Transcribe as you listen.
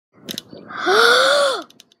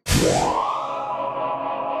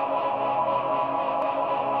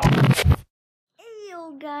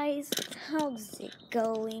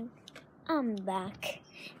going? I'm back.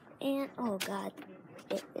 And, oh God,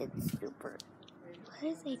 it's super. What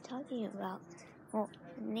is he talking about? Well,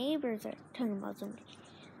 neighbors are talking about something.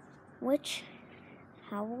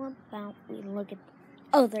 How about we look at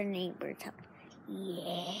other neighbors' house?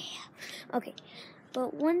 Yeah. Okay,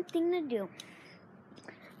 but one thing to do.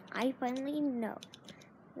 I finally know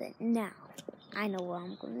that now I know what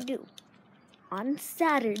I'm going to do. On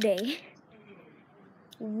Saturday,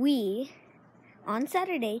 we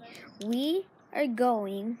are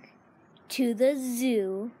going to the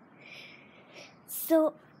zoo.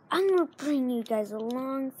 So I'm going to bring you guys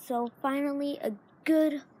along. So finally a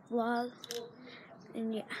good vlog.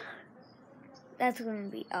 And yeah, that's going to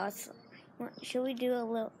be awesome. Should we do a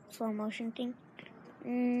little slow motion thing?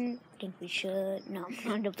 I think we should. No,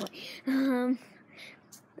 I'm not to play.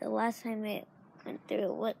 The last time it went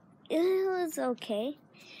through, it was okay.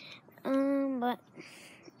 But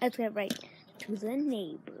let's get right to the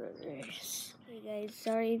neighbors. Hey guys,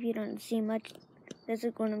 sorry if you don't see much. This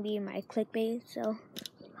is going to be my clickbait, so.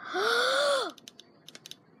 Oh,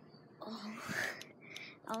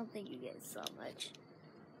 I don't think you guys saw much.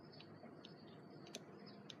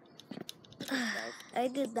 I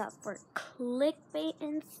did that for clickbait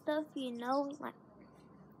and stuff, you know, like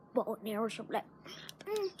bow and arrow, something like.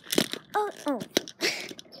 Oh,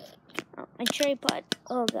 my tripod.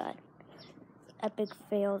 Oh God, epic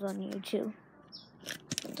fails on YouTube.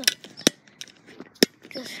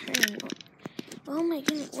 Just hang on. Oh my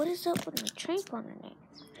goodness, what is up with my tripod tonight?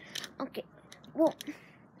 Okay, well,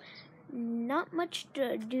 not much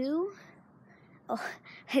to do. Oh,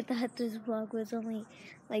 I thought this vlog was only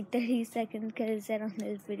like 30 seconds because it said on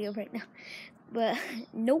this video right now. But,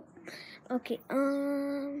 nope. Okay,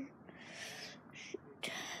 shoot.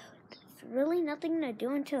 There's really nothing to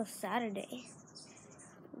do until Saturday.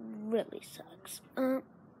 Really sucks. I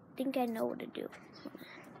think I know what to do.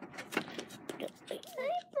 Hi,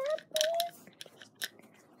 puppies.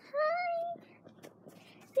 Hi.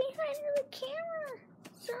 Say hi to the camera.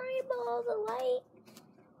 Sorry about all the light.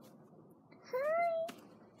 Hi.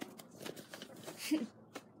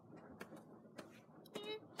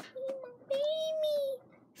 My baby.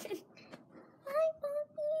 Hi,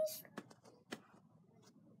 puppies.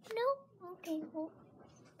 Nope. Okay, well,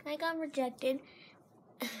 I got rejected.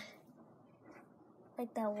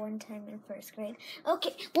 Like that one time in first grade.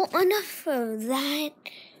 Okay, well, enough of that.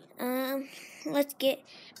 Let's get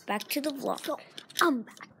back to the vlog. So, I'm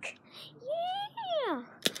back. Yeah.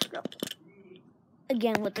 No.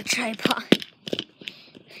 Again with the tripod.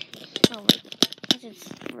 Oh my God. I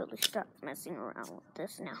just really stop messing around with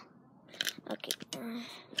this now. Okay.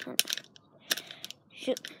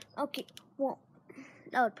 Shoot. Okay. Well,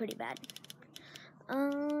 that was pretty bad.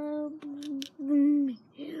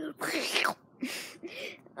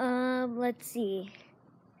 Let's see.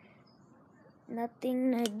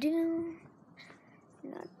 Nothing to do.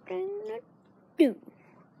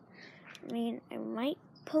 I mean, I might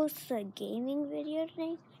post a gaming video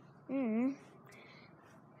today.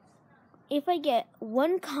 If I get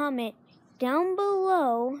one comment down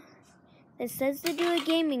below that says to do a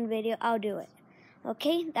gaming video, I'll do it.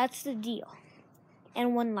 Okay? That's the deal.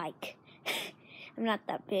 And one like. I'm not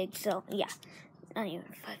that big, so yeah. Not even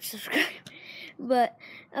 5 subscribers. But,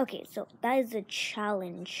 okay, so that is a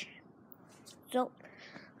challenge. So,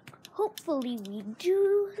 hopefully we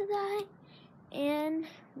do that. And,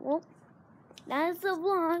 well, that is the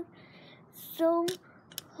vlog. So,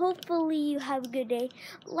 hopefully you have a good day.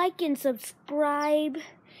 Like and subscribe.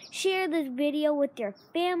 Share this video with your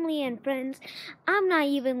family and friends. I'm not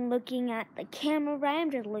even looking at the camera, right? I'm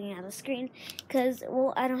just looking at the screen. Because,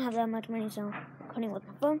 well, I don't have that much money, so I'm cutting with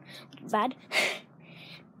my phone. Which is bad.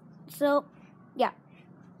 So, yeah.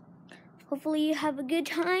 Hopefully you have a good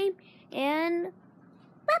time. And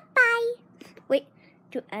bye-bye. Wait,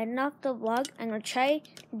 to end off the vlog, I'm going to try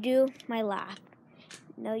to do my laugh.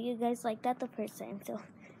 No, you guys like that the first time, so.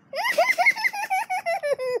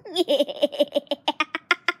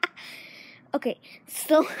 Okay,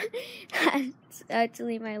 so that's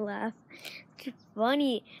actually my laugh. It's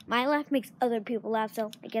funny. My laugh makes other people laugh,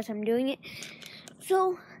 so I guess I'm doing it.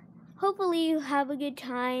 So, hopefully you have a good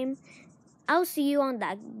time. I'll see you on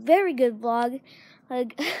that very good vlog. Oh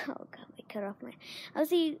God, I cut off my. I'll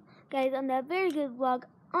see you guys on that very good vlog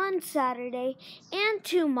on Saturday and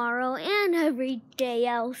tomorrow and every day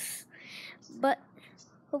else. But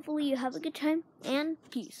hopefully you have a good time and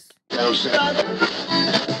peace.